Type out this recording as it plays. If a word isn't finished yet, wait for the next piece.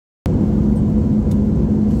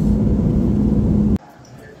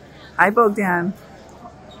Hi, Bogdan.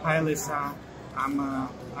 Hi, Lisa.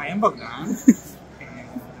 I am Bogdan,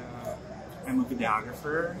 and I'm a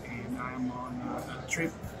videographer, and I'm on a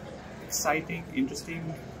trip, exciting,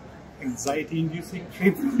 interesting, anxiety-inducing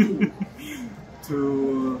trip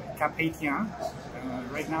to Cap Haitien.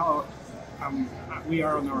 Right now, we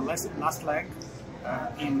are on our last leg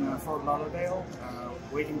in Fort Lauderdale,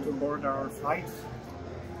 waiting to board our flight.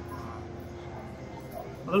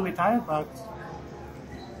 A little bit tired, but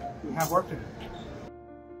we have work to do.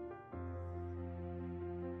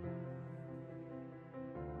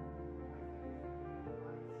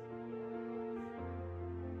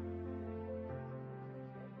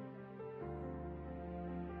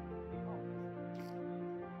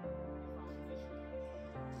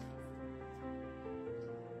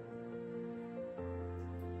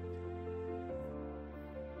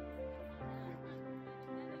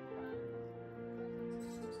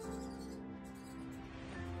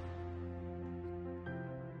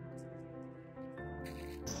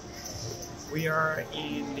 We are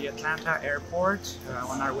in the Atlanta airport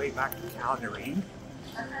on our way back to Calgary.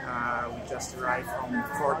 We just arrived from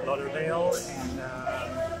Fort Lauderdale, and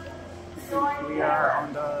we are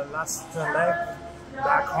on the last leg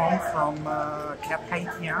back home from Cap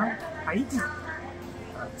Haitien, Haiti.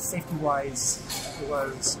 Safety-wise, there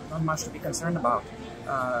was not much to be concerned about.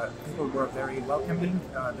 People were very welcoming.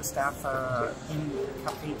 The staff in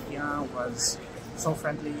Cap Haitien was so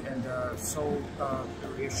friendly and so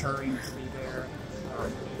reassuring to be there.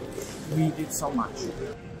 We did so much.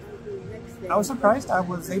 I was surprised I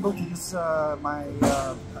was able to use my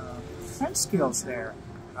French skills there.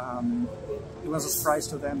 It was a surprise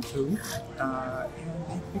to them too, and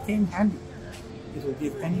it became handy. It will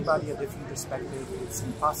give anybody a different perspective. It's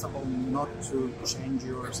impossible not to change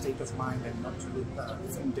your state of mind and not to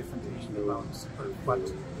think differently about what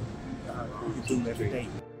you do every day.